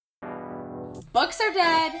Books are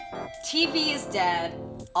dead, TV is dead,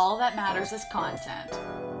 all that matters is content.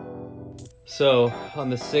 So, on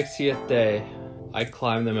the 60th day, I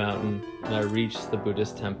climb the mountain and I reach the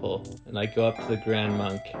Buddhist temple and I go up to the Grand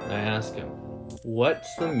Monk and I ask him,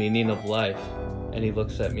 "What's the meaning of life?" And he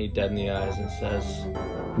looks at me dead in the eyes and says,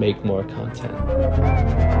 "Make more content."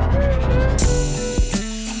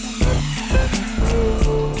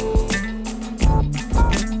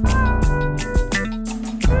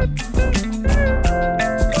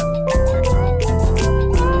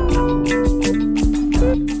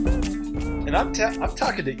 And I'm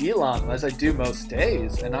talking to Elon as I do most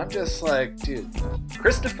days, and I'm just like, dude,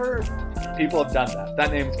 Christopher, people have done that.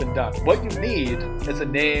 That name's been done. What you need is a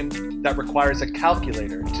name that requires a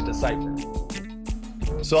calculator to decipher.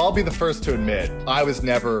 So I'll be the first to admit, I was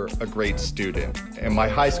never a great student. And my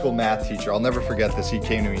high school math teacher, I'll never forget this, he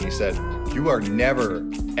came to me and he said, "You are never,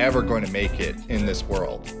 ever going to make it in this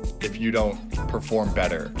world if you don't perform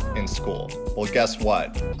better in school." Well, guess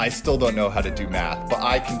what? I still don't know how to do math, but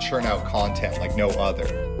I can churn out content like no other.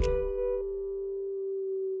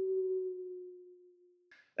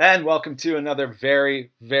 And welcome to another very,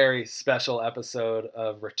 very special episode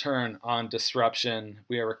of Return on Disruption.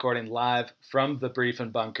 We are recording live from the Brief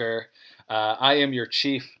and Bunker. I am your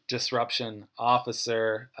Chief Disruption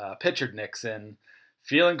Officer, Pitchard Nixon.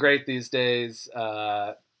 Feeling great these days.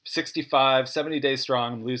 65, 70 days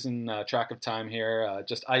strong. I'm losing track of time here.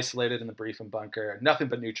 Just isolated in the Brief and Bunker. Nothing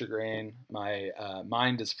but Nutri-Grain. My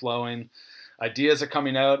mind is flowing. Ideas are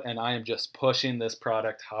coming out, and I am just pushing this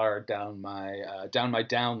product hard down my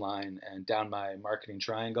downline and down my marketing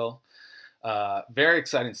triangle. Very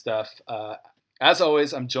exciting stuff. As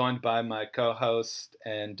always, I'm joined by my co-host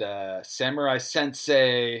and Samurai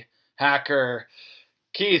Sensei hacker,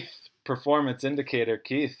 Keith, Performance Indicator.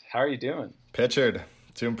 Keith, how are you doing? Pitchard,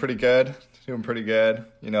 doing pretty good.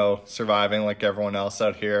 You know, surviving like everyone else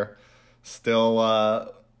out here.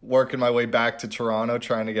 Still working my way back to Toronto,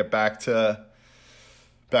 trying to get back to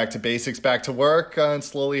basics, back to work, and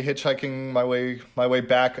slowly hitchhiking my way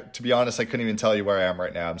back. To be honest, I couldn't even tell you where I am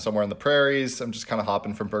right now. I'm somewhere in the prairies. I'm just kind of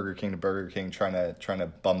hopping from Burger King to Burger King, trying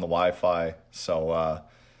to bum the Wi-Fi. So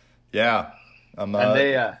yeah, and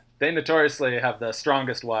they notoriously have the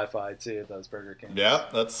strongest Wi-Fi too, those Burger Kings. Yeah,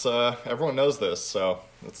 that's everyone knows this. So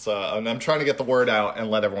it's and I'm trying to get the word out and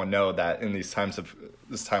let everyone know that in this time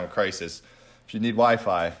of crisis, if you need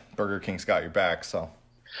Wi-Fi, Burger King's got your back. So.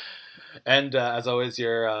 And as always,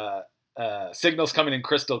 your signal's coming in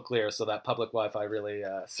crystal clear, so that public Wi-Fi really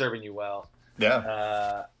serving you well.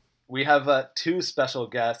 Yeah. We have two special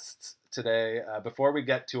guests today. Before we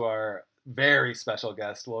get to our very special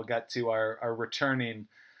guest, we'll get to our returning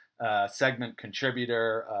segment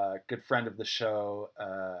contributor, good friend of the show.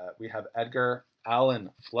 We have Edgar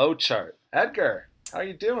Allen Flowchart. Edgar, how are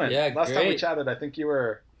you doing? Yeah, Last great. time we chatted, I think you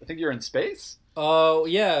were in space. Oh,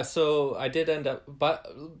 yeah, so I did end up,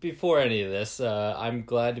 but before any of this, I'm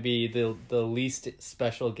glad to be the least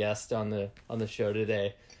special guest on the show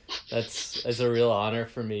today. That's a real honor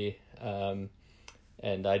for me, and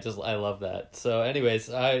I love that. So anyways,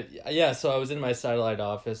 so I was in my satellite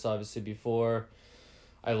office, obviously, before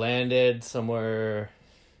I landed somewhere,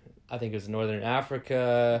 I think it was Northern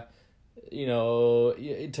Africa. You know,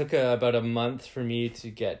 it took about a month for me to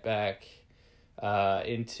get back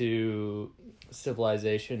into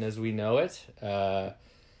civilization as we know it.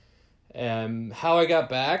 And how I got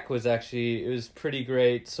back was it was pretty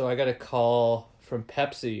great. So I got a call from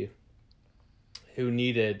Pepsi who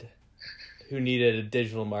needed a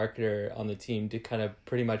digital marketer on the team to kind of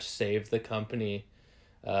pretty much save the company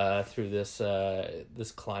through this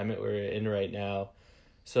climate we're in right now.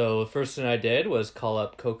 So the first thing I did was call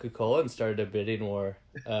up Coca-Cola and started a bidding war.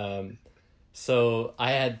 So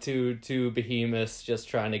I had two behemoths just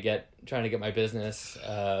trying to get my business,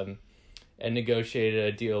 and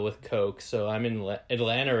negotiated a deal with Coke. So I'm in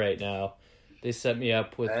Atlanta right now. They set me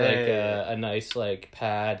up with a nice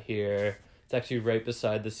pad here. It's actually right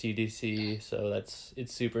beside the CDC, so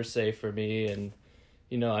it's super safe for me. And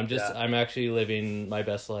you know, I'm actually living my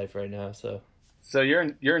best life right now. So you're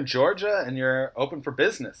in Georgia and you're open for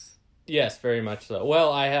business. Yes, very much so.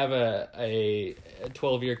 Well, I have a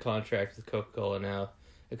 12-year contract with Coca-Cola now,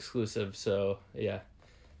 exclusive. So yeah,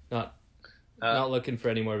 not looking for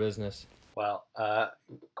any more business. Well,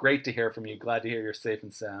 great to hear from you. Glad to hear you're safe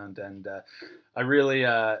and sound. And I really,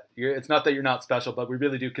 it's not that you're not special, but we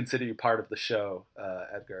really do consider you part of the show,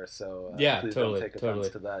 Edgar. So yeah, please totally, don't take offense totally.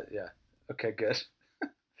 to that. Yeah. Okay, good.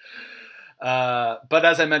 But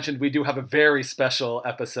as I mentioned, we do have a very special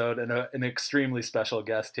episode and an extremely special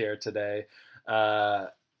guest here today.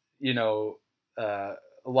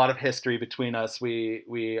 lot of history between us.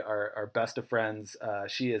 We are best of friends.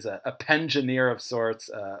 She is a pengineer of sorts,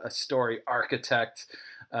 a story architect.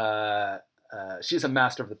 She's a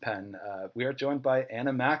master of the pen. We are joined by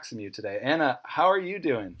Anna Maximew today. Anna, how are you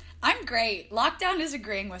doing? I'm great. Lockdown is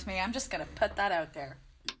agreeing with me. I'm just going to put that out there.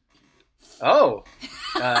 Oh,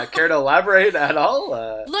 care to elaborate at all?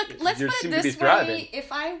 Look, let's you put seem it to be this thriving. way.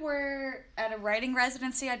 If I were at a writing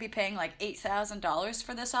residency, I'd be paying like $8,000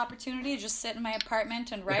 for this opportunity to just sit in my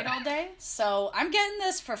apartment and write all day. So I'm getting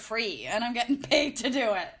this for free, and I'm getting paid to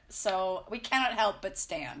do it. So we cannot help but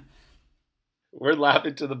stand. We're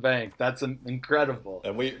laughing to the bank. That's incredible.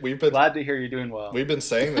 And we've been Glad to hear you're doing well. we've been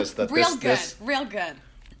saying this that Real this good.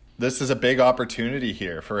 this is a big opportunity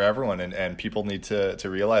here for everyone, and people need to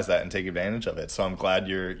realize that and take advantage of it. So I'm glad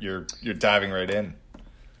you're diving right in.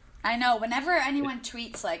 I know. Whenever anyone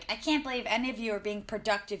tweets like, I can't believe any of you are being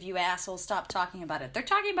productive, you assholes, stop talking about it. They're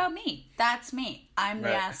talking about me. That's me. I'm the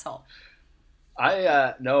Right. asshole.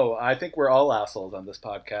 No, I think we're all assholes on this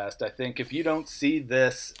podcast. I think if you don't see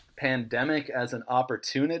this pandemic as an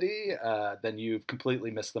opportunity, then you've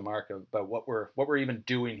completely missed the mark about what we're even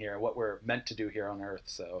doing here, what we're meant to do here on Earth.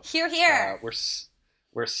 So Here.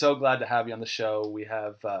 we're so glad to have you on the show. We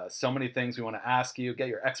have so many things we want to ask you, get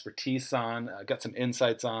your expertise on, get some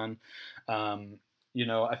insights on.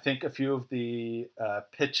 I think a few of the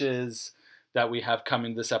pitches that we have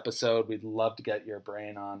coming this episode, we'd love to get your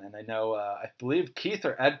brain on. And I know, I believe Keith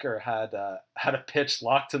or Edgar had a pitch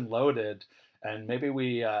locked and loaded, and maybe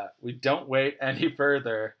we don't wait any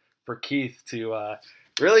further for Keith to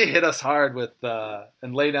really hit us hard with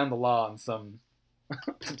and lay down the law on some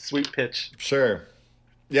some sweet pitch. Sure.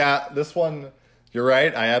 Yeah, this one, you're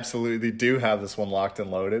right. I absolutely do have this one locked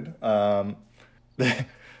and loaded.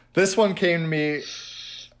 This one came to me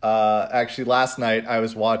actually last night. I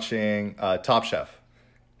was watching Top Chef,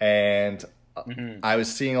 and I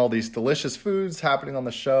was seeing all these delicious foods happening on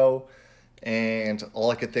the show, and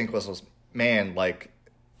all I could think was man, like,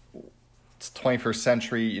 it's 21st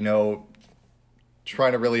century,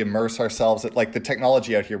 trying to really immerse ourselves. Like, the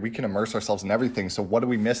technology out here, we can immerse ourselves in everything. So what are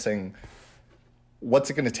we missing? What's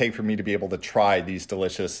it going to take for me to be able to try these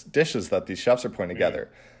delicious dishes that these chefs are putting together?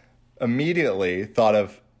 Immediately thought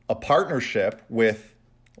of a partnership with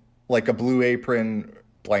like a Blue Apron,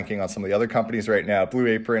 blanking on some of the other companies right now, Blue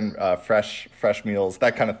Apron, fresh meals,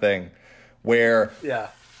 that kind of thing, where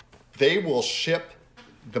they will ship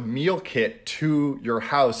the meal kit to your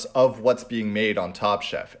house of what's being made on Top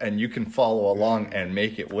Chef, and you can follow along and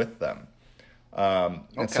make it with them.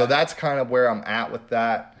 And so that's kind of where I'm at with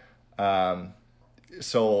that.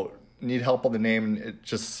 So need help on the name,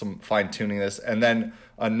 just some fine tuning this. And then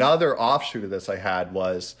another offshoot of this I had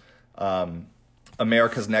was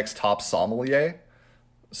America's Next Top Sommelier,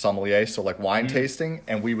 so like wine tasting,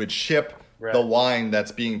 and we would ship the wine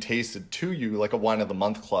that's being tasted to you, like a wine of the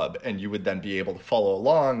month club, and you would then be able to follow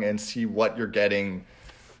along and see what you're getting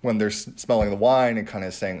when they're smelling the wine and kind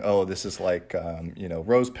of saying, oh, this is like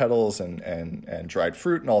rose petals and dried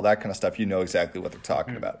fruit and all that kind of stuff. You know exactly what they're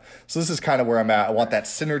talking about. So this is kind of where I'm at. I want that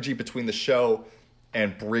synergy between the show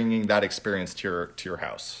and bringing that experience to your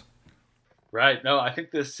house. Right. No, I think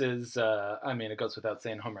this is, it goes without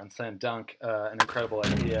saying, home run, slam dunk, an incredible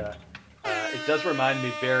idea. It does remind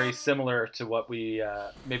me very similar to what we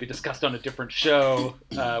maybe discussed on a different show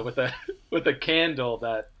with a candle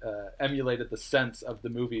that emulated the sense of the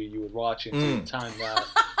movie you were watching at the time.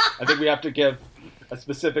 I think we have to give a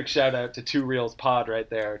specific shout out to Two Reels Pod right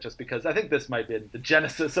there, just because I think this might be the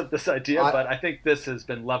genesis of this idea, but I think this has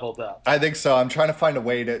been leveled up. I think so. I'm trying to find a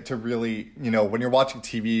way to really, when you're watching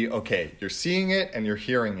TV, okay, you're seeing it and you're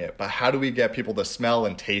hearing it, but how do we get people to smell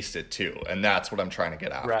and taste it too? And that's what I'm trying to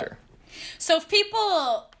get after. Right. So if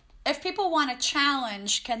people want a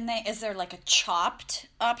challenge, is there like a chopped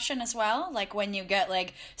option as well? Like when you get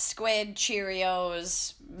like squid,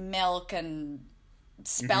 Cheerios, milk, and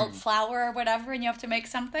spelt flour or whatever, and you have to make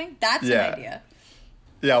something? That's an idea.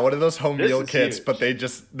 Yeah, one of those home meal kits, huge. but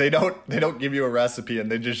they don't give you a recipe,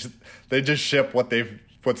 and they just ship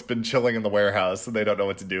what's been chilling in the warehouse, and they don't know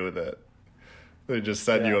what to do with it. They just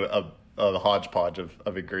send you a hodgepodge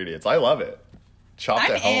of ingredients. I love it.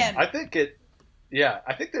 Chopped at home. I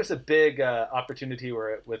think there's a big opportunity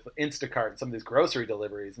where with Instacart and some of these grocery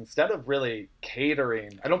deliveries, instead of really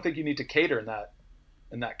catering, I don't think you need to cater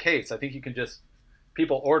in that case. I think you can just,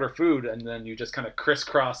 people order food and then you just kind of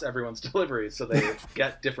crisscross everyone's deliveries so they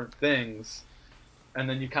get different things, and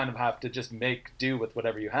then you kind of have to just make do with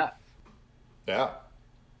whatever you have. Yeah.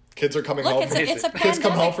 Kids are coming Look, home. it's a Kids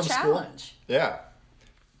come home pandemic from challenge. school. Yeah.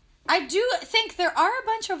 I do think there are a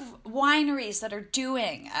bunch of wineries that are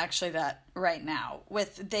doing actually that right now.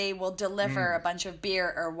 They will deliver a bunch of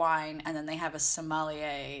beer or wine, and then they have a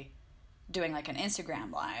sommelier doing like an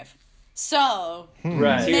Instagram live. So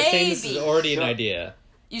Right. So you're saying this is maybe already an idea.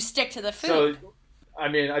 you stick to the food. So, I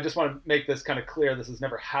mean, I just want to make this kind of clear. This has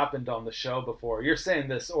never happened on the show before. You're saying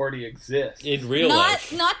this already exists. In real not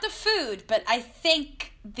life. not the food, but I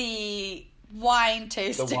think the wine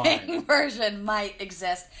tasting wine. version might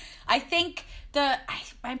exist. I think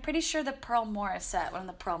I'm pretty sure the Pearl Morissette, one of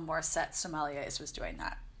the Pearl Morissette sommeliers, was doing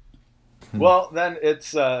that. Well, then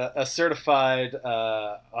it's a certified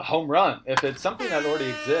a home run. If it's something that already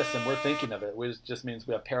exists and we're thinking of it, it just means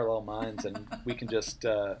we have parallel minds and we can just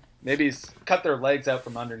maybe cut their legs out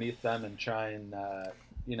from underneath them and try and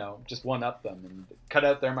just one up them and cut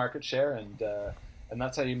out their market share and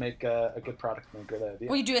that's how you make a good product and a good idea.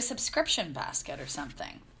 Well, you do a subscription basket or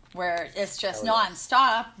something where it's just Oh, yeah.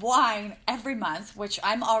 nonstop wine every month, which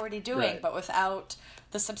I'm already doing, Right. but without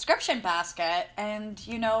the subscription basket, and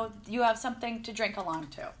you have something to drink along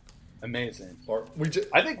to. Amazing. Or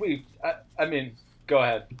I think I mean, go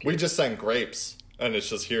ahead. we just send grapes, and it's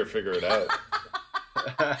just here, figure it out.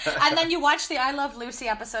 And then you watch the I Love Lucy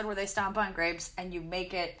episode where they stomp on grapes and you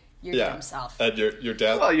make it your Yeah, damn self. and your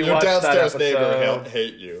Well, you your watched that downstairs neighbor episode.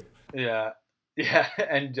 hate you. Yeah. Yeah,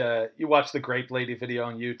 and you watch the Grape Lady video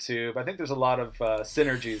on YouTube. I think there's a lot of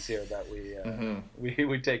synergies here that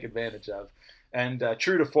we take advantage of. And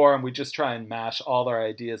true to form, we just try and mash all our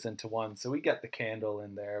ideas into one. So we get the candle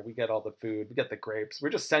in there, we get all the food, we get the grapes. We're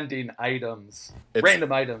just sending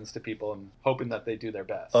random items to people and hoping that they do their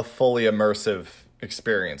best. A fully immersive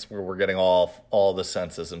experience where we're getting all the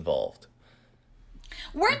senses involved.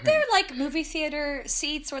 Weren't there like movie theater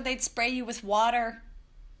seats where they'd spray you with water?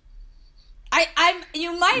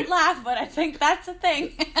 You might laugh, but I think that's a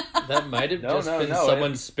thing. That might have No, been no,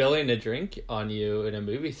 someone spilling a drink on you in a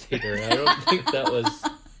movie theater. I don't think that was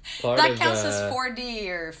part That of counts as 4D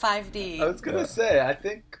or 5D. I was going to say, I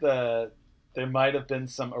think there might have been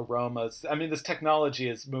some aromas. I mean, this technology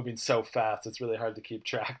is moving so fast, it's really hard to keep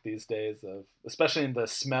track these days of, especially in the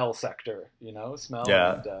smell sector, smell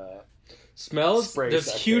Yeah. and smells. Spray There's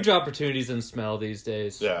sector. huge opportunities in smell these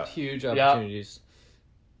days. Yeah. Huge opportunities.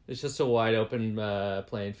 It's just a wide open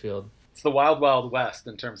playing field. it's the wild, wild west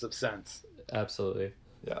in terms of scents. Absolutely.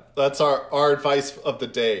 Yeah, that's our advice of the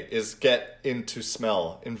day: is get into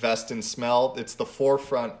smell, invest in smell. It's the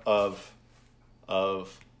forefront of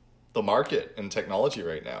the market and technology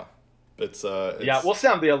right now. It's Yeah, we'll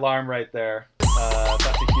sound the alarm right there. That's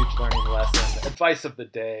a huge learning lesson. Advice of the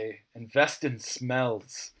day: invest in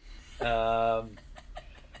smells.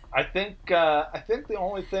 I think the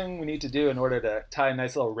only thing we need to do in order to tie a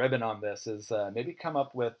nice little ribbon on this is maybe come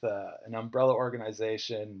up with an umbrella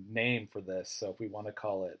organization name for this. So if we want to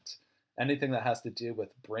call it anything that has to do with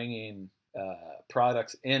bringing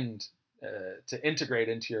products in to integrate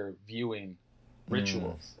into your viewing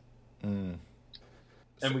rituals, and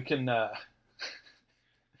we can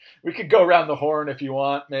we could go around the horn if you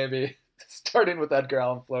want, maybe starting with Edgar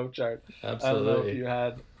Allan Flowchart. I don't know if Absolutely. you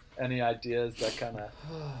had any ideas that kind of.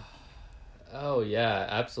 Oh yeah,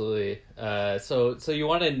 absolutely. So you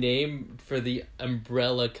want a name for the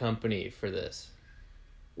umbrella company for this?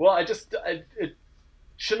 Well, it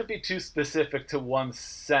shouldn't be too specific to one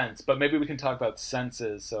sense, but maybe we can talk about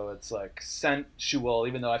senses. So it's like sensual,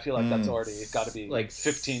 even though I feel like that's already got to be Like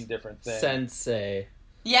 15 different things. Sensei.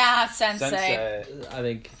 Yeah, sensei. Sensei. I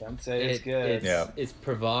think Sensei is good. It's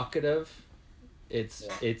provocative. It's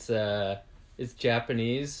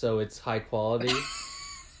Japanese, so it's high quality.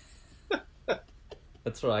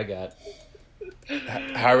 That's what I got.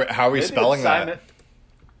 how are we Maybe spelling it's that? Simon-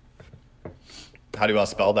 How do you want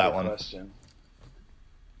to spell that Good one? question.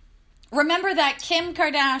 Remember that Kim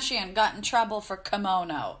Kardashian got in trouble for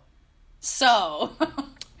kimono. So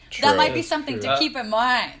True. that might be That's something true. to keep in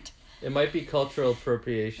mind. It might be cultural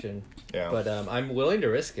appropriation, Yeah. but I'm willing to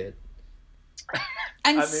risk it.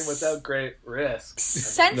 And I mean, without great risk.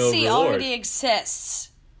 Sensi No reward. already exists.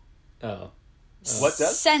 Oh, What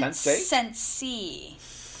does? Sensei? Sensi.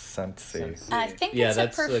 Sensei. I think Yeah, it's a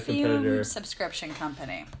that's the perfume competitor. subscription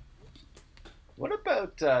company. What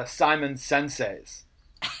about Simon Senseis?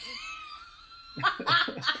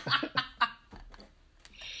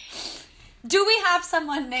 Do we have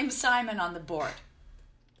someone named Simon on the board?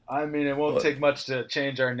 I mean, it won't take much to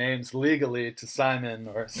change our names legally to Simon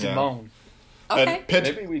or Simone. Okay. And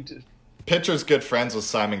Maybe we do. Pitcher's good friends with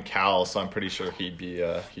Simon Cowell, so I'm pretty sure he'd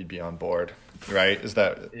be on board, right? Is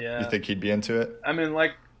that Yeah. you think he'd be into it? I mean,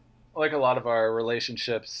 like a lot of our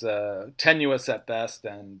relationships, tenuous at best,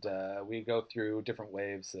 and we go through different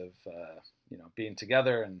waves of being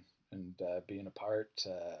together and and being a part.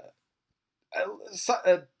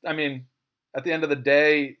 I mean, at the end of the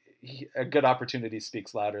day, a good opportunity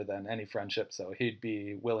speaks louder than any friendship. So he'd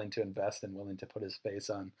be willing to invest and willing to put his face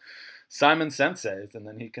on Simon Sensei's, and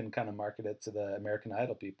then he can kind of market it to the American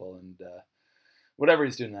Idol people and whatever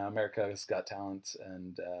he's doing now. America's Got Talent,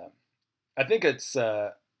 and I think it's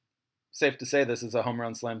safe to say this is a home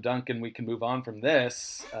run slam dunk, and we can move on from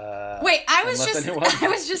this. Wait, I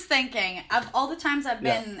was just thinking of all the times I've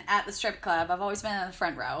been at the strip club. I've always been in the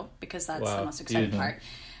front row because that's the most exciting part.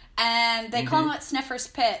 And they call it Sniffer's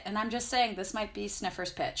Pit, and I'm just saying this might be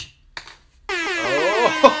Sniffer's pitch.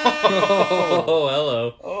 Oh,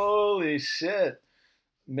 hello. Holy shit.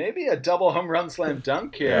 Maybe a double home run slam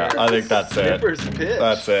dunk here. Yeah, I think that's Sniffer's pitch.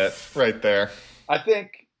 That's it. Right there. I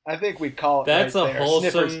think we call it That's right a there.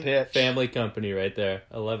 wholesome Sniffer's pitch. family company right there.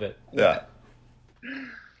 I love it. Yeah.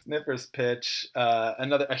 Sniffer's pitch.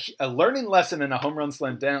 Another a learning lesson and a home run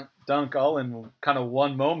slam dunk all in kind of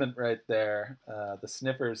one moment right there. The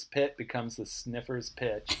Sniffer's Pit becomes the Sniffer's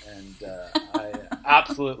pitch, and I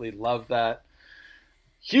absolutely love that.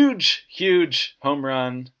 Huge home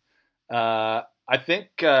run. I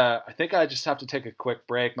think I just have to take a quick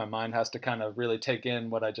break. My mind has to kind of really take in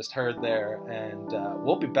what I just heard there, and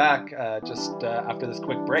we'll be back just after this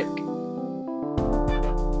quick break.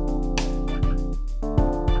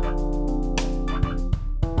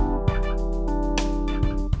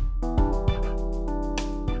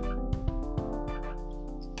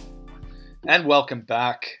 And welcome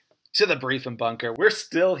back to the Brief and Bunker. We're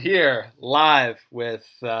still here live with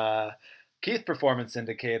Keith Performance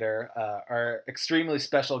Indicator, our extremely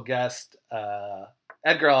special guest,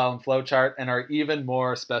 Edgar Allan Flowchart, and our even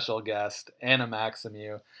more special guest, Anna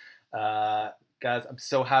Maximiou. Guys, I'm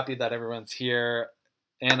so happy that everyone's here.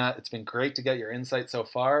 Anna, it's been great to get your insight so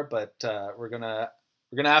far, but we're gonna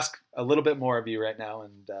ask a little bit more of you right now,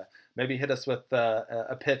 and maybe hit us with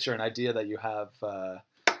a pitch or an idea that you have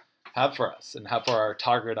for us and have for our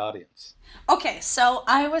target audience. Okay, so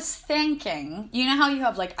I was thinking, you know how you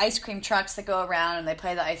have like ice cream trucks that go around and they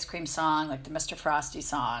play the ice cream song, like the Mr. Frosty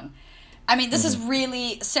song. I mean, this is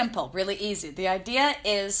really simple, really easy. The idea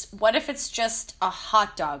is, what if it's just a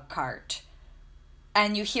hot dog cart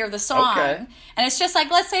and you hear the song and it's just like,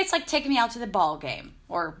 let's say it's like Take Me Out to the Ball Game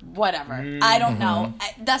or whatever. I don't know.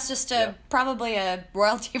 That's just probably a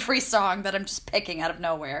royalty-free song that I'm just picking out of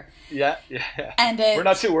nowhere. Yeah. And we're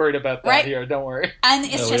not too worried about that here. Don't worry. And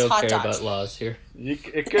it's just hot dogs. We don't care about laws here.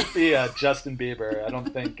 It could be Justin Bieber. I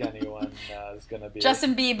don't think anyone is going to be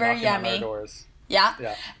Justin Bieber, knocking on our doors.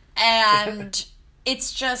 Yeah. And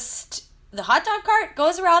it's just the hot dog cart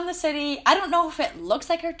goes around the city. I don't know if it looks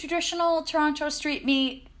like a traditional Toronto street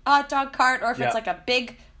meat hot dog cart or if it's like a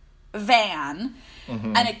big van.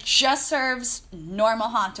 And it just serves normal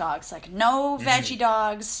hot dogs, like no veggie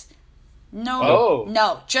dogs,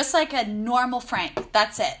 no, just like a normal Frank.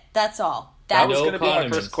 That's it. That's all. That was going to be my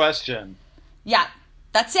first question. Yeah,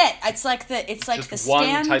 that's it. It's like the just stand.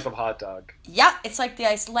 One type of hot dog. Yeah, it's like the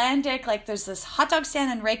Icelandic. Like there's this hot dog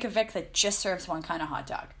stand in Reykjavik that just serves one kind of hot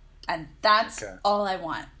dog, and that's all I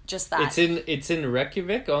want. Just that. It's in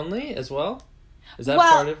Reykjavik only as well. Is that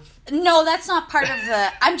part of? No, that's not part of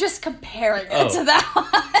the. I'm just comparing it to that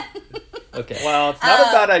one. Okay. Well, it's not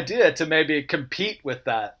a bad idea to maybe compete with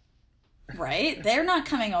that. Right? They're not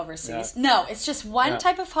coming overseas. Yeah. No, it's just one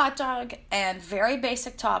type of hot dog and very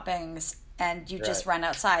basic toppings, and you just run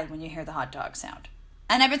outside when you hear the hot dog sound.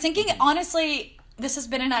 And I've been thinking, honestly, this has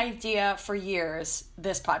been an idea for years.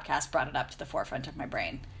 This podcast brought it up to the forefront of my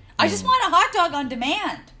brain. I just want a hot dog on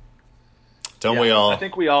demand. Don't we all? I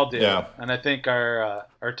think we all do. Yeah. And I think our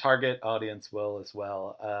target audience will as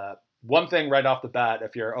well. One thing right off the bat,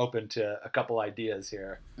 if you're open to a couple ideas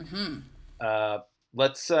here,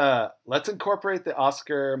 let's incorporate the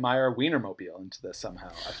Oscar Mayer Wienermobile into this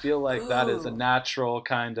somehow. I feel like that is a natural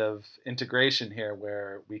kind of integration here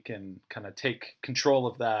where we can kind of take control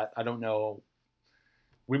of that. I don't know.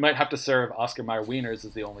 We might have to serve Oscar Mayer wieners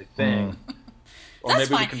as the only thing. Or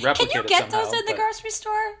That's maybe fine. we can replicate it somehow. Can you get those in the grocery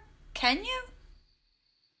store? Can you?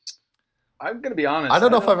 I'm going to be honest. I don't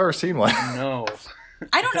know if I've ever seen one. No.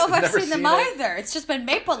 I don't know if I've seen them either. It's just been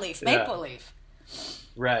Maple Leaf.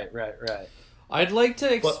 Right. I'd like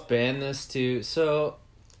to expand this to... So,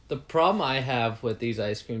 the problem I have with these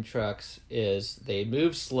ice cream trucks is they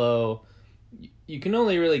move slow. You can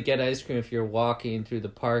only really get ice cream if you're walking through the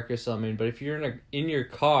park or something, but if you're in your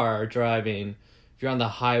car driving, if you're on the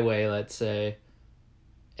highway, let's say,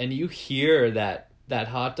 and you hear that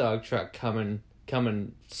hot dog truck coming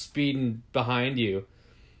speeding behind you,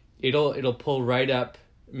 it'll pull right up,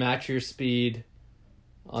 match your speed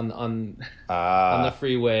on the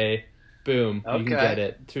freeway, boom, you can Okay. get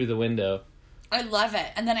it through the window. I love it.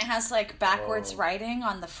 And then it has like backwards writing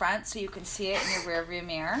on the front so you can see it in your rearview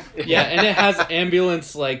mirror. Yeah, and it has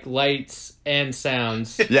ambulance like lights and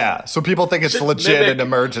sounds. Yeah, so people think it's Should legit mimic- an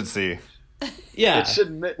emergency. Yeah, It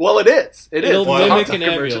should. Well, it is. It is. it'll It's a hot mimic dog an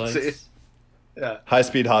ambulance. emergency. Yeah.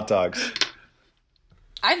 High-speed hot dogs.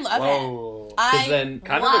 I love Whoa. it. I then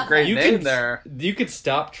Kind love of a great You name could there. You could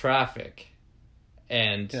stop traffic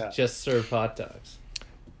and Yeah. just serve hot dogs.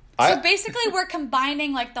 So basically, we're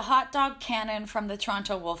combining like the hot dog cannon from the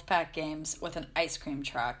Toronto Wolfpack games with an ice cream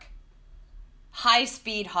truck.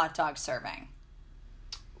 High-speed hot dog serving.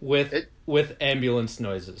 With ambulance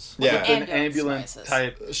noises. Yeah. An Ambulance ambulance noises.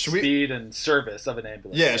 type Should we- speed and service of an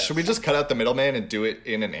ambulance. Yeah, yes. should we just cut out the middleman and do it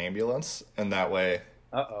in an ambulance? And that way...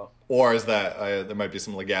 Uh-oh. Or is that... there might be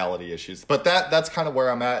some legality issues. But that's kind of where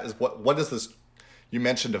I'm at, is what is this... You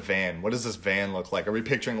mentioned a van. What does this van look like? Are we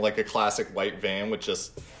picturing like a classic white van with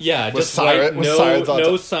just... Yeah, with just white, with no sirens on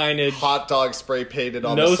no top, signage, hot dog spray painted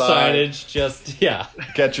on no the side. signage, just yeah.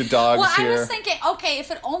 Get your dogs Well, I here. was thinking, okay, if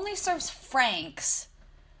it only serves Franks,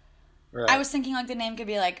 Right. I was thinking like the name could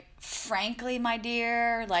be like Frankly, my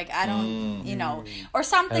dear. Like I don't, or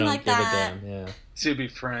something I don't like give that. a damn. Yeah. To be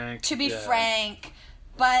frank. To be yeah. frank,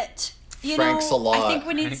 but you Frank's know, a lot. I think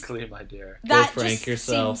we need Frankly, my dear. that. Go frank just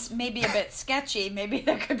yourself. seems maybe a bit sketchy. Maybe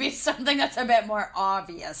there could be something that's a bit more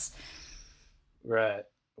obvious. Right.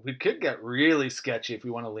 We could get really sketchy if we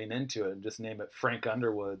want to lean into it and just name it Frank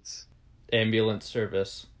Underwood's. Ambulance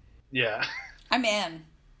service. Yeah. I'm in.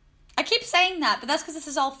 I keep saying that, but that's because this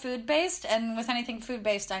is all food based, and with anything food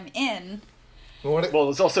based, I'm in. When it- Well,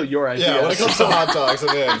 it's also your idea. yeah, when it comes to hot dogs,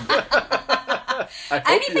 I'm in. I hope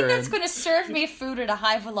Anything you're that's in. going to serve me food at a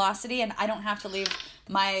high velocity, and I don't have to leave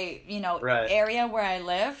my Right. area where I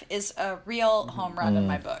live, is a real home run in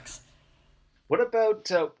my books. What about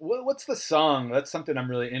what's the song? That's something I'm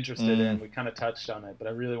really interested in. We kind of touched on it, but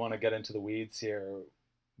I really want to get into the weeds here.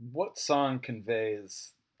 What song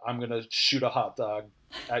conveys "I'm gonna shoot a hot dog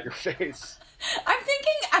at your face"? I'm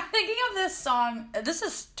thinking of this song. This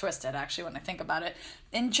is twisted, actually, when I think about it.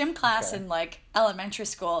 In gym class in like elementary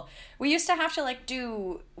school, we used to have to like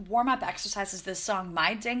do warm up exercises. This song,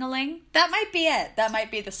 "My Ding-a-Ling." That might be it. That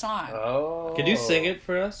might be the song. Oh, Could you sing it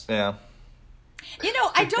for us? Yeah. You know,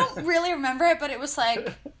 I don't really remember it, but it was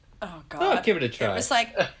like, oh god, Oh, give it a try. It was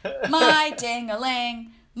like, "My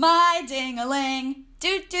ding-a-ling, my ding-a-ling,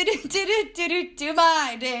 do do do do do do do do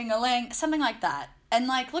my ding-a-ling," something like that. And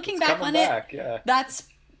like looking back coming on back, it, yeah. that's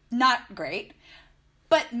not great.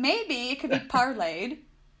 But maybe it could be parlayed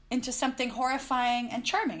into something horrifying and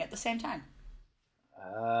charming at the same time.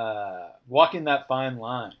 Walking that fine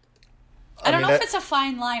line. I don't mean, know if that- it's a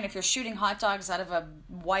fine line if you're shooting hot dogs out of a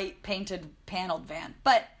white painted paneled van,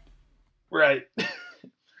 but Right.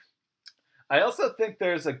 I also think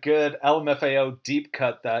there's a good LMFAO deep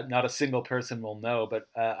cut that not a single person will know, but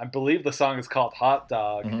I believe the song is called "Hot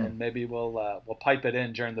Dog," and maybe we'll pipe it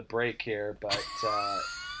in during the break here. But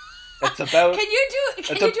it's about Can you do It's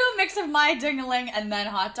a- a mix of My Ding-a-Ling and then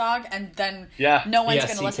Hot Dog, and then Yeah. no one's Yes,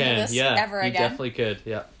 going to you listen can. to this Yeah, ever you again? definitely could.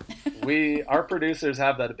 Yeah. our producers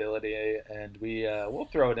have that ability, and we'll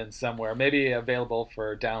throw it in somewhere. Maybe available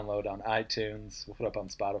for download on iTunes. We'll put it up on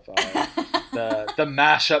Spotify. the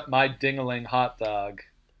mashup "My Ding-a-Ling Hot Dog,"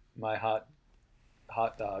 my hot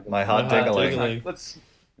dog, My hot My hot ding-a-ling. ding-a-ling.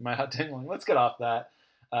 My hot ding-a-ling. Let's get off that.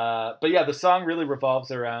 But yeah, the song really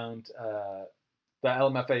revolves around the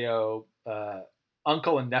LMFAO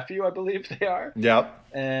uncle and nephew, I believe they are. Yep.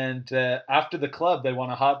 And after the club, they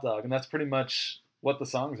want a hot dog, and that's pretty much what the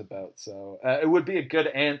song's about. So it would be a good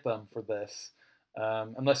anthem for this,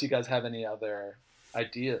 unless you guys have any other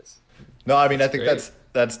ideas. No, I mean, I think great.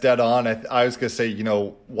 that's dead on. I was gonna say,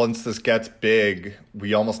 once this gets big,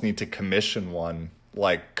 we almost need to commission one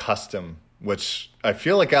like custom, which I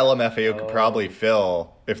feel like LMFAO could probably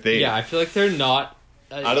fill if they. Yeah, I feel like they're not.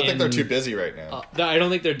 I don't think they're too busy right now. No, I don't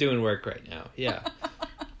think they're doing work right now. Yeah.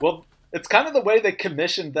 Well, it's kind of the way they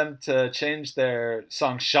commissioned them to change their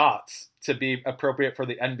song "Shots" to be appropriate for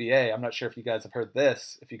the NBA. I'm not sure if you guys have heard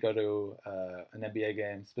this. If you go to an NBA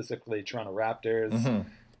game, specifically Toronto Raptors,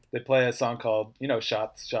 they play a song called,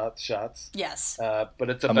 "Shots, Shots, Shots." Yes. But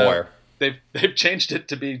it's I'm about aware. they've changed it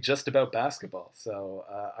to be just about basketball. So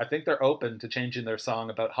I think they're open to changing their song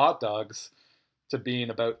about hot dogs to being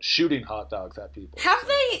about shooting hot dogs at people. Have So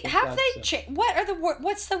I they think have they that's,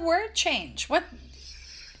 what's the word change? What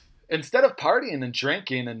instead of partying and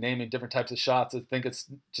drinking and naming different types of shots, I think it's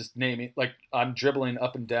just naming, like, I'm dribbling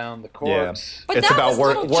up and down the court. But It's that about was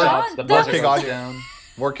work- Little work- John. The That buzzer working goes on your- down.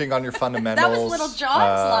 Working on your fundamentals. That was Little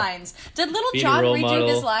John's lines. Did Little Being a John role redo model.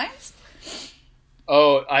 his lines?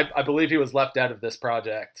 Oh, I believe he was left out of this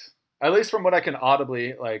project. at least from what I can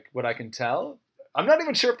audibly, like what I can tell, I'm not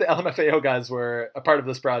even sure if the LMFAO guys were a part of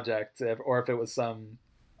this project or if it was some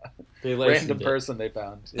random person they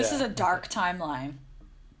found. This is a dark timeline.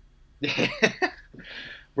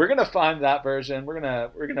 We're gonna find that version. We're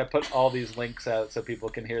gonna put all these links out so people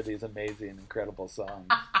can hear these amazing, incredible songs.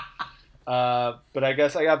 But I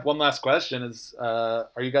guess I have one last question: are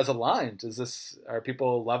you guys aligned? Are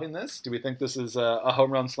people loving this? Do we think this is a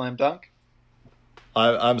home run slam dunk?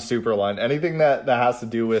 I'm super aligned. Anything that has to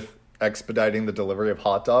do with expediting the delivery of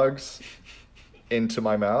hot dogs into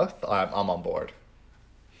my mouth, I'm on board.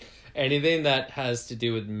 Anything that has to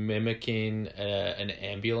do with mimicking an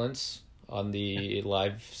ambulance on the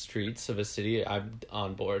live streets of a city, I'm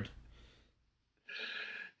on board.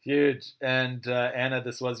 Huge. And Anna,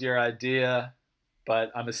 this was your idea,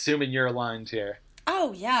 but I'm assuming you're aligned here.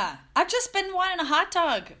 Oh, yeah. I've just been wanting a hot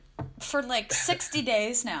dog for like 60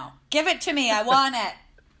 days now. Give it to me. I want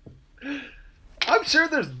it. I'm sure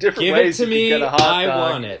there's different Give ways it to you me, can get a hot dog. I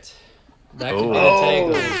want it. That could be the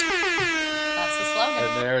tagline. That's the slogan.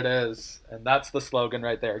 And there it is. And that's the slogan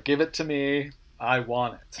right there. Give it to me. I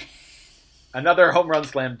want it. Another home run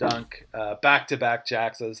slam dunk. Back-to-back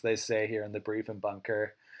jacks, as they say here in the Brief and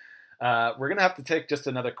Bunker. We're going to have to take just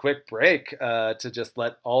another quick break to just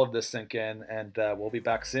let all of this sink in, and we'll be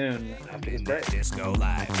back soon after this break. Disco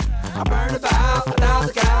life. I burn about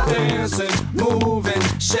 1,000 calories, dancing, moving,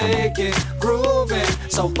 shaking, grooving.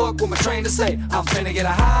 So fuck what my trainer say. I'm finna get a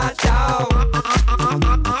hot dog.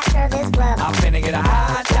 I'm finna get a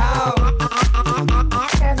hot dog.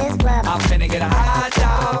 I'm finna get a hot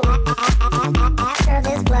dog.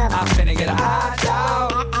 I'm finna get a hot dog.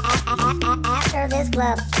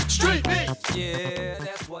 Street beat. Yeah,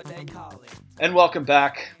 that's what they call it. And welcome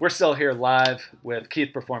back. We're still here live with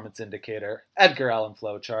Keith Performance Indicator, Edgar Allan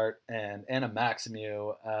Flowchart, and Anna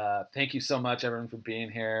Maximiu. Thank you so much, everyone, for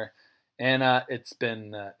being here. Anna, it's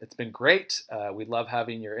been great. We love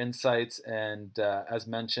having your insights, and as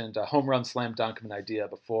mentioned, a home run slam dunk of an idea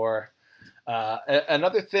before.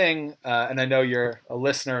 Another thing, and I know you're a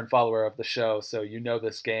listener and follower of the show, so you know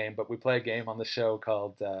this game, but we play a game on the show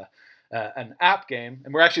called an app game,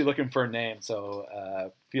 and we're actually looking for a name,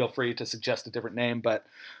 so feel free to suggest a different name. But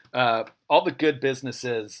all the good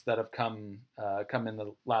businesses that have come in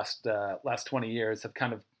the last 20 years have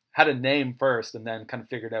kind of had a name first and then kind of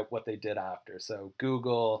figured out what they did after. So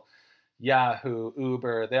Google, Yahoo,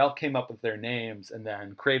 Uber, they all came up with their names and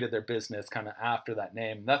then created their business kind of after that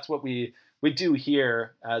name. And that's what we do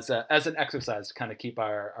here as an exercise to kind of keep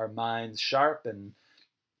our minds sharp. And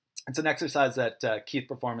it's an exercise that Keith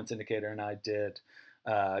Performance Indicator and I did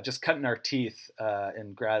just cutting our teeth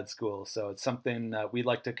in grad school. So it's something we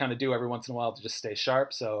like to kind of do every once in a while to just stay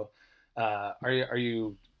sharp. So are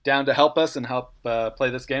you down to help us and help play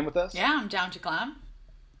this game with us? Yeah, I'm down to clown.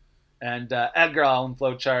 And Edgar Allan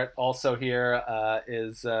Flowchart also here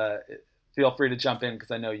is feel free to jump in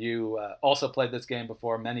because I know you also played this game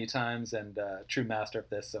before many times and true master of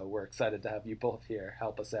this. So we're excited to have you both here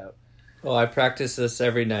help us out. Well, I practice this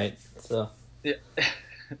every night, so yeah.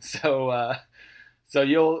 So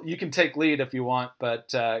you can take lead if you want,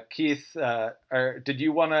 but Keith, did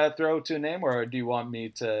you want to throw to a name, or do you want me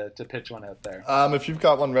to pitch one out there? If you've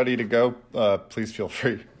got one ready to go, please feel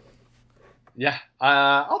free. Yeah,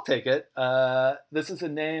 I'll take it. This is a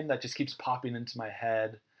name that just keeps popping into my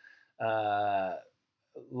head.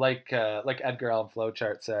 Like Edgar Allan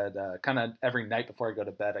Flowchart said, kind of every night before I go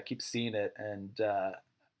to bed, I keep seeing it, and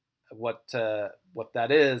what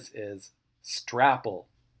that is Strapple.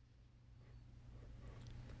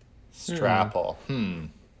 Strapple.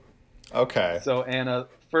 Okay. So Anna,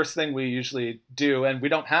 first thing we usually do, and we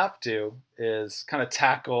don't have to, is kind of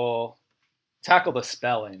tackle the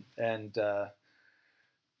spelling. And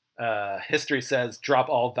history says drop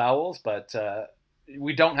all vowels, but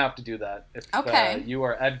we don't have to do that. If you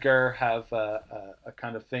or Edgar have a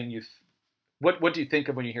kind of thing what do you think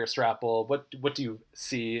of when you hear Strapple? What do you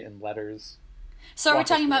see in letters? So are we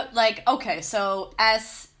talking about so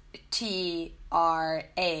STRAPL?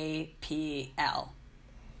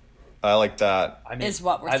 I like that. Is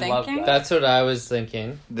what we're thinking? That's what I was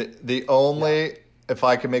thinking. The only, if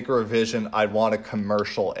I could make a revision, I'd want a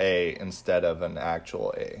commercial A instead of an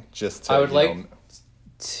actual A. Just to, I would like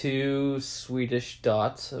 2 Swedish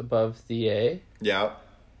dots above the A. Yeah.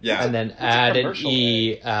 Yeah. And then add an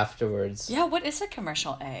E afterwards. Yeah, what is a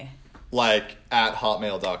commercial A? Like at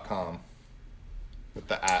hotmail.com. With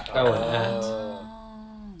the at. Oh, an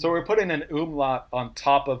at. So we're putting an umlaut on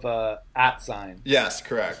top of a at sign. Yes,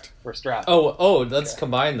 correct. For strap. Oh, let's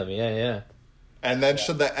combine them. Yeah. And then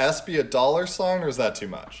should the S be a dollar sign, or is that too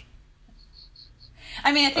much?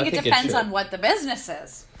 I mean, I think it depends on what the business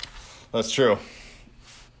is. That's true.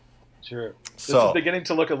 True. This So- is beginning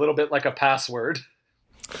to look a little bit like a password.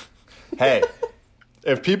 Hey,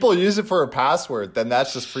 if people use it for a password, then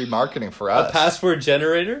that's just free marketing for us. A password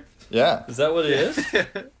generator? Yeah. Is that what it is?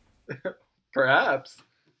 Perhaps.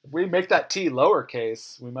 If we make that T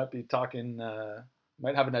lowercase, we might be talking,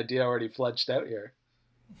 might have an idea already fledged out here.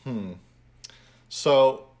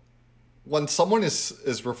 So when someone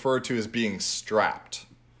is referred to as being strapped,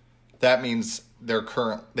 that means they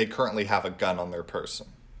currently have a gun on their person.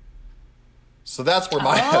 So that's where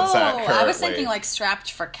my head's at currently. I was thinking like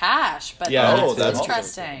strapped for cash, but Yeah, that's that's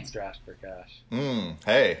interesting. Strapped for cash.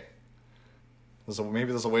 Hey,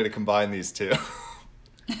 maybe there's a way to combine these two.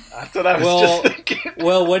 That's what I was Well, just thinking.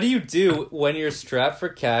 well, what do you do when you're strapped for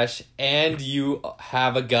cash and you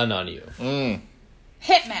have a gun on you?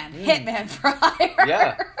 Hitman for hire.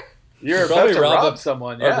 Yeah. You're about Probably to rob a-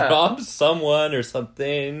 someone. Or Yeah. rob someone or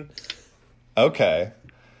something. Okay.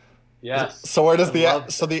 Yes. So where does I the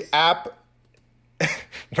love app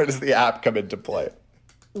where does the app come into play?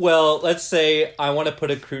 Well, let's say I want to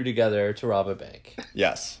put a crew together to rob a bank.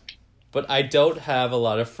 Yes. But I don't have a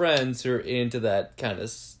lot of friends who are into that kind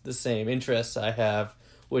of the same interests I have,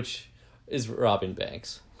 which is robbing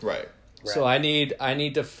banks. Right. So I need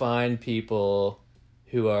to find people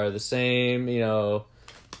who are the same,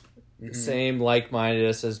 same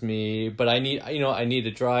like-mindedness as me. But I need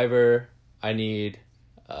a driver. I need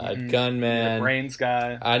a gunman. The brains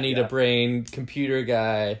guy. I need a brain computer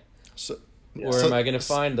guy. So, Where am I going to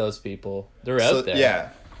find those people? They're out there. Yeah.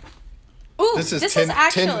 Ooh, This this is is, tin-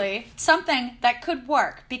 actually something that could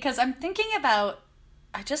work because I'm thinking about.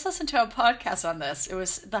 I just listened to a podcast on this. It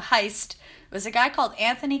was The Heist. It was a guy called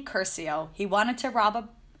Anthony Curcio. He wanted to rob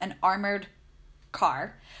an armored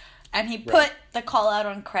car, and he put the call out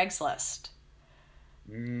on Craigslist.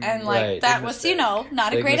 And Right. that Big was, mistake.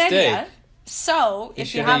 not a Big great mistake. idea. So if you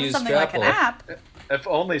should've have used something like an Scrapple. app, If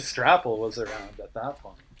only Strapple was around at that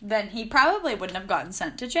point. then he probably wouldn't have gotten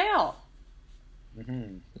sent to jail.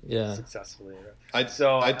 Yeah. Successfully. I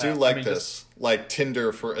do like this. Like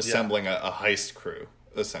Tinder for assembling a heist crew,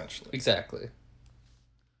 essentially. Exactly.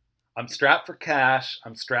 I'm strapped for cash.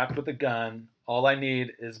 I'm strapped with a gun. All I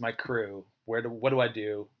need is my crew. What do I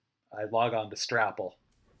do? I log on to Strapple.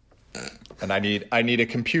 And I need a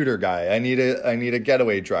computer guy. I need a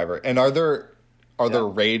getaway driver. And are there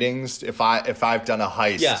ratings if I've done a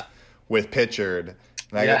heist with Pitchard?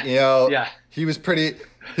 And I got, he was pretty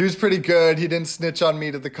good. He didn't snitch on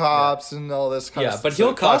me to the cops and all this kind of stuff. But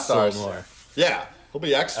he'll cost a 5 little stars. more. Yeah, he'll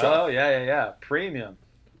be extra. Oh, yeah. Premium.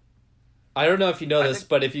 I don't know if you know this,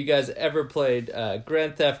 but if you guys ever played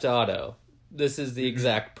Grand Theft Auto, this is the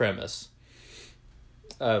exact premise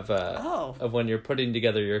of when you're putting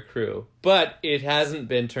together your crew. But it hasn't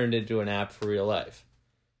been turned into an app for real life.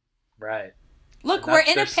 Right. Look, And we're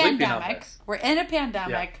in a they're sleeping on pandemic. this. We're in a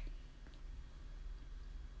pandemic.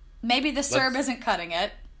 Maybe the CERB isn't cutting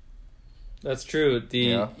it. That's true.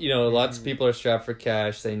 Lots of people are strapped for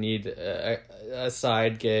cash. They need a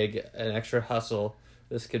side gig, an extra hustle.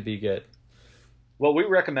 This could be good. Well, we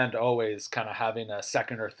recommend always kind of having a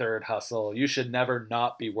second or third hustle. You should never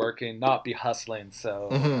not be working, not be hustling. So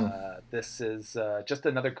this is just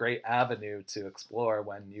another great avenue to explore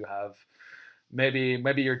when you have maybe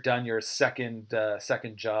you're done your second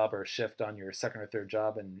job or shift on your second or third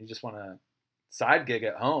job, and you just want to side gig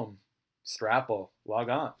at home. Strapple, log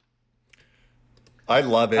on. I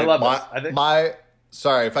love it. I love this. I think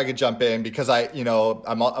sorry if I could jump in because I'm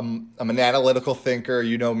an analytical thinker.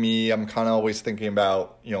 You know me. I'm kind of always thinking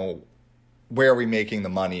about where are we making the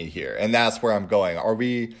money here, and that's where I'm going.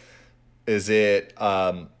 Is it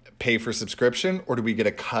pay for subscription, or do we get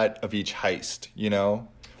a cut of each heist?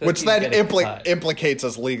 Which you then get a cut. implicates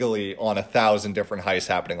us legally on 1,000 different heists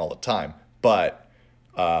happening all the time. But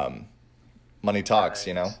money talks,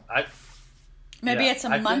 Maybe it's a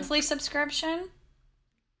I think- monthly subscription.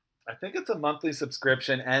 I think it's a monthly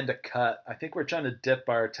subscription and a cut. I think we're trying to dip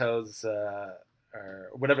our toes, or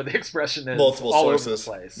whatever the expression is, Multiple all sources.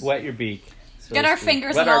 over the place. Wet your beak. so Get to our speak.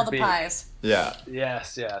 fingers Wet in our all the beak. pies. Yeah.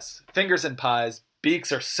 Yes. Fingers and pies.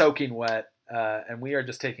 Beaks are soaking wet, and we are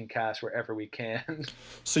just taking cash wherever we can.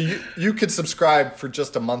 So you could subscribe for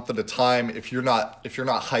just a month at a time if you're not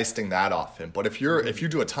heisting that often. But if you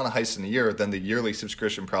do a ton of heists in a year, then the yearly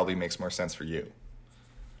subscription probably makes more sense for you.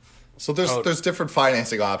 So there's different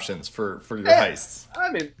financing options for your heists. I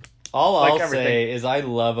mean, All Like I'll everything. say is I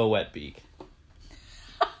love a wet beak.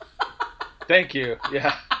 thank you.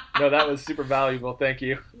 Yeah. No, that was super valuable. Thank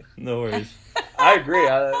you. No worries. I agree.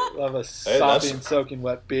 I love a that's- soaking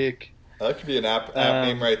wet beak. That could be an app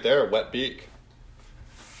name right there, Wet Beak.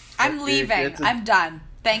 I'm leaving. it's a- I'm done.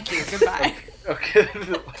 Thank you. Goodbye. Okay.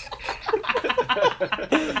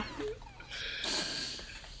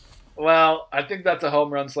 Well, I think that's a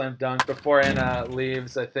home run slam dunk. Before Anna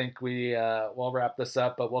leaves, I think we'll wrap this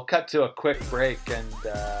up, but we'll cut to a quick break, and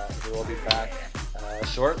we will be back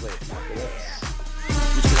shortly after this.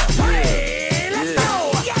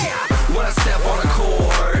 When I step on the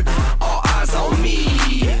court, all eyes on me.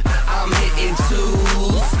 I'm hitting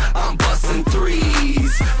twos, I'm busting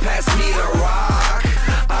threes. Pass me the rock,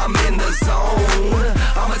 I'm in the zone.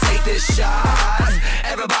 I'ma take this shot,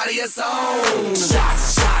 everybody is on.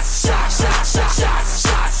 Shots, shots, shots, shots, shots, shots,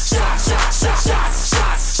 shots, shots, shots, shots, shots,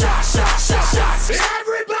 shots, shots, shots, shots, shots.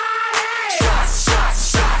 Everybody! Shots,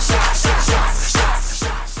 shots, shots, shots, shots, shots, shots,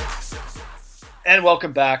 shots, shots. And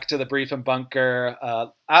welcome back to the Brief and Bunker.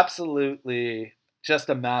 Absolutely just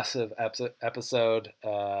a massive episode.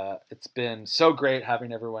 It's been so great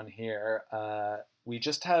having everyone here. We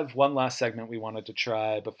just have one last segment we wanted to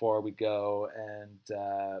try before we go. And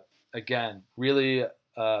again, really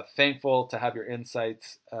thankful to have your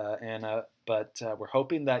insights, Anna. But we're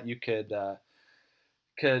hoping that you could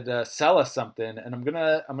sell us something. And I'm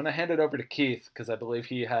gonna hand it over to Keith because I believe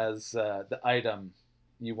he has the item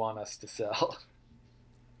you want us to sell.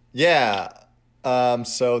 Yeah.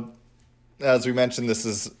 So as we mentioned, this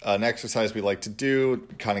is an exercise we like to do.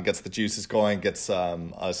 Kind of gets the juices going, gets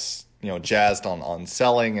us, jazzed on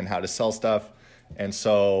selling and how to sell stuff. And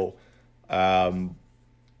so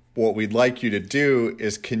what we'd like you to do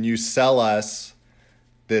is, can you sell us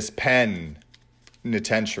this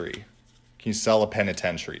penitentiary? Can you sell a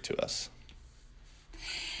penitentiary to us?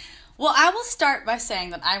 Well, I will start by saying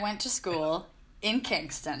that I went to school in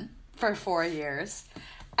Kingston for 4 years.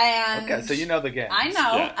 And Okay, so you know the game. I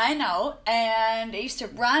know. And I used to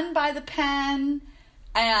run by the pen.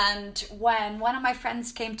 And when one of my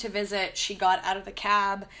friends came to visit, she got out of the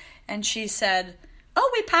cab and she said, "Oh,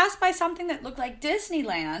 we passed by something that looked like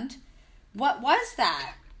Disneyland. What was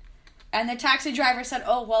that?" And the taxi driver said,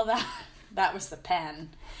 "Oh, well, that was the pen."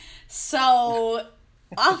 So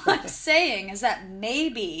all I'm saying is that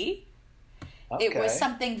maybe it was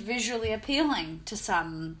something visually appealing to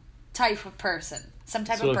some type of person. Some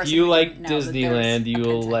type So of person. if you who like didn't know that Disneyland, there's a you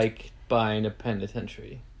will penitentiary. like buying a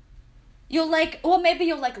penitentiary. Maybe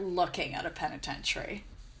you'll like looking at a penitentiary.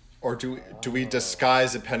 Or do we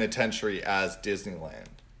disguise a penitentiary as Disneyland?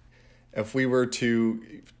 If we were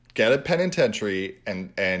to get a penitentiary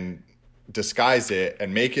and disguise it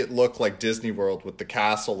and make it look like Disney World with the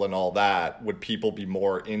castle and all that, would people be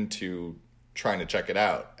more into trying to check it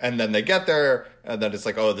out? And then they get there and then it's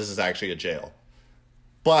like, oh, this is actually a jail.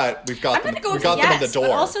 But we've got them. We got them at the door.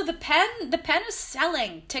 But also the pen is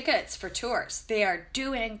selling tickets for tours. They are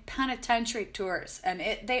doing penitentiary tours, and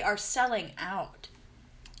they are selling out.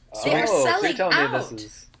 They are So selling you're telling out. me this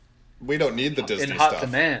is We don't need the Disney in hot stuff.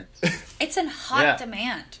 demand. It's in hot Yeah.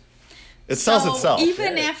 demand. It sells So itself.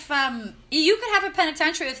 even if you could have a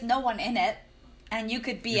penitentiary with no one in it, and you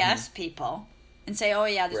could BS people and say, "Oh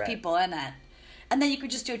yeah, there's Right. people in it," and then you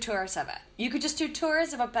could just do tours of it. You could just do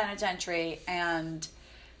tours of a penitentiary, and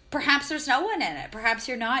perhaps there's no one in it. Perhaps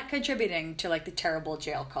you're not contributing to like the terrible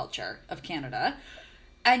jail culture of Canada,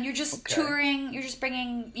 and you're just touring. You're just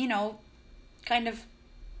bringing, kind of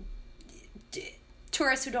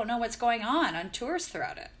tourists who don't know what's going on tours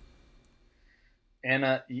throughout it.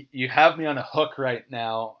 Anna, you have me on a hook right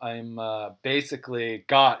now. I'm basically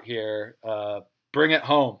got here. Bring it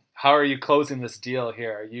home. How are you closing this deal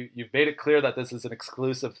here? You've made it clear that this is an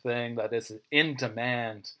exclusive thing, that this is in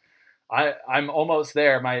demand. I'm almost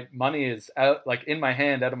there. My money is out, like in my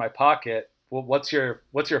hand, out of my pocket. Well, what's your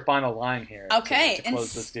final line here? Okay, to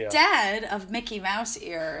close this deal? instead of Mickey Mouse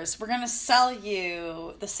ears, we're going to sell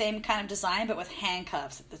you the same kind of design, but with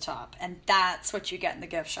handcuffs at the top. And that's what you get in the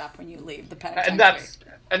gift shop when you leave the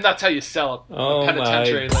penitentiary. And that's how you sell Oh a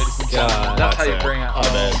penitentiary, my ladies and gentlemen. God. That's how you That's it. bring it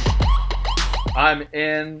home. I'm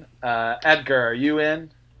in. Edgar, are you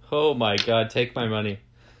in? Oh my God, take my money.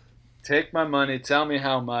 Take my money. Tell me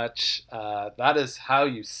how much. That is how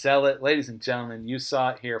you sell it. Ladies and gentlemen, you saw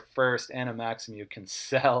it here first. Anna Maximu can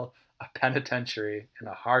sell a penitentiary in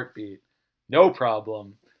a heartbeat. No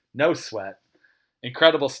problem. No sweat.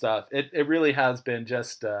 Incredible stuff. It really has been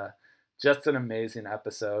just an amazing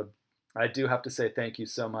episode. I do have to say thank you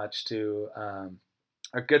so much to our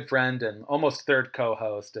good friend and almost third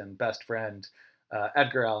co-host and best friend,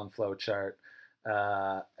 Edgar Allan Flowchart.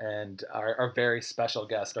 And our very special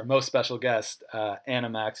guest, our most special guest, Anna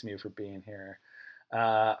Maximu, for being here.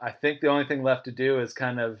 I think the only thing left to do is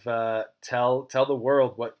kind of tell the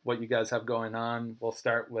world what you guys have going on. We'll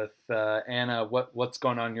start with Anna. What's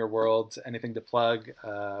going on in your world? Anything to plug?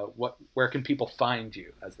 Where can people find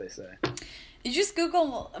you, as they say? You just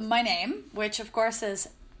Google my name, which of course is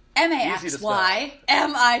Easy to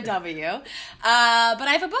MAXYMIW. But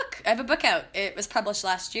I have a book out. It was published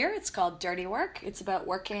last year. It's called Dirty Work. It's about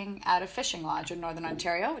working at a fishing lodge in Northern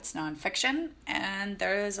Ontario. It's nonfiction, and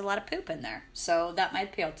there's a lot of poop in there. So that might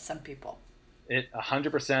appeal to some people. It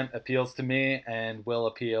 100% appeals to me and will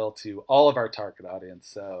appeal to all of our target audience.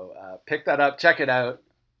 So pick that up. Check it out.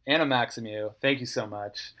 Anna Maximiu, thank you so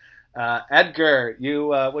much. Edgar, you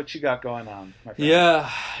what you got going on, my friend? Yeah,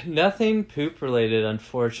 nothing poop related,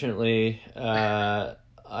 unfortunately.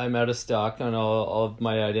 I'm out of stock on all of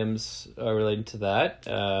my items relating to that.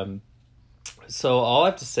 So all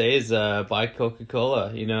I have to say is buy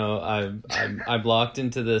Coca-Cola. You know, I'm locked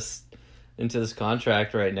into this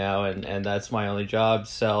contract right now, and that's my only job,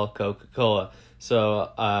 sell Coca-Cola.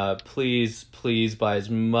 So please buy as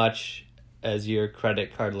much as your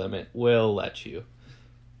credit card limit will let you.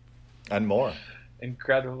 And more.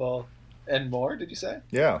 Incredible. And more, did you say?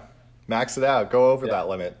 Yeah. Max it out. Go over that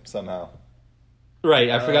limit somehow. Right.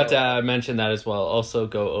 I forgot to mention that as well. Also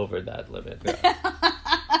go over that limit. Yeah.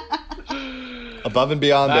 Above and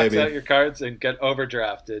beyond, Max baby. out your cards and get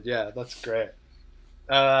overdrafted. Yeah, that's great.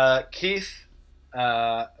 Keith,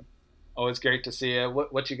 always great to see you.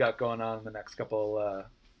 What you got going on in the next couple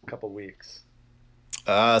weeks?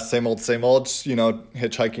 Same old, you know,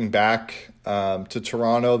 hitchhiking back to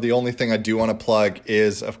Toronto. The only thing I do want to plug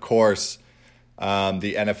is, of course,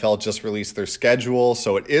 the NFL just released their schedule.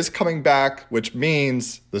 So it is coming back, which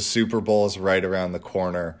means the Super Bowl is right around the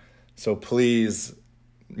corner. So please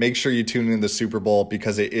make sure you tune in the Super Bowl,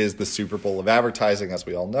 because it is the Super Bowl of advertising, as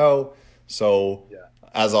we all know. So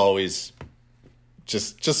as always,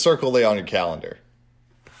 just circle it on your calendar.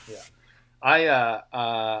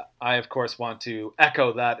 I of course want to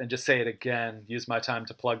echo that and just say it again. Use my time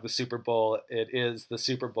to plug the Super Bowl. It is the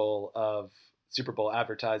Super Bowl of Super Bowl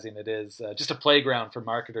advertising. It is just a playground for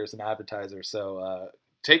marketers and advertisers. So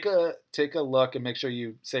take a look and make sure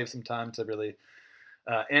you save some time to really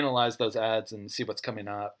analyze those ads and see what's coming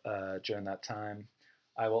up during that time.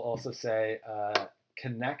 I will also say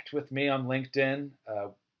connect with me on LinkedIn.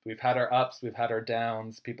 We've had our ups, we've had our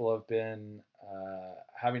downs. People have been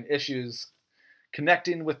having issues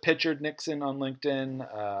connecting with Pitchard Nixon on LinkedIn.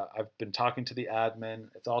 I've been talking to the admin.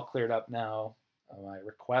 It's all cleared up now. My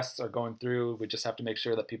requests are going through. We just have to make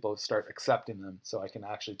sure that people start accepting them so I can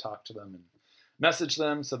actually talk to them and message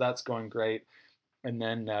them. So that's going great. And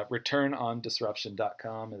then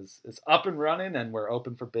returnondisruption.com is up and running, and we're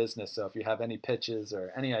open for business. So if you have any pitches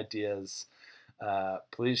or any ideas,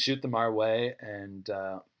 please shoot them our way, and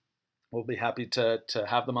we'll be happy to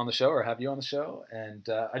have them on the show or have you on the show. And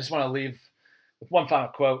I just want to leave with one final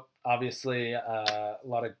quote. Obviously, a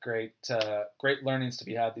lot of great learnings to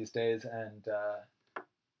be had these days, and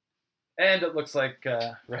it looks like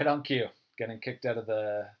right on cue, getting kicked out of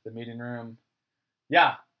the meeting room.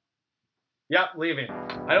 Yeah, leaving.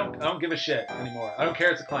 I don't give a shit anymore. I don't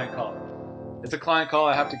care. It's a client call. It's a client call.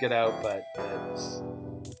 I have to get out, but it's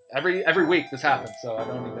every week this happens. So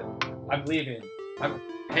I'm leaving. I'm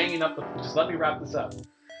hanging up. Just let me wrap this up.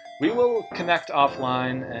 We will connect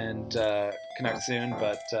offline and connect soon.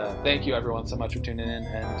 But thank you everyone so much for tuning in,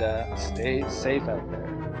 and stay safe out there.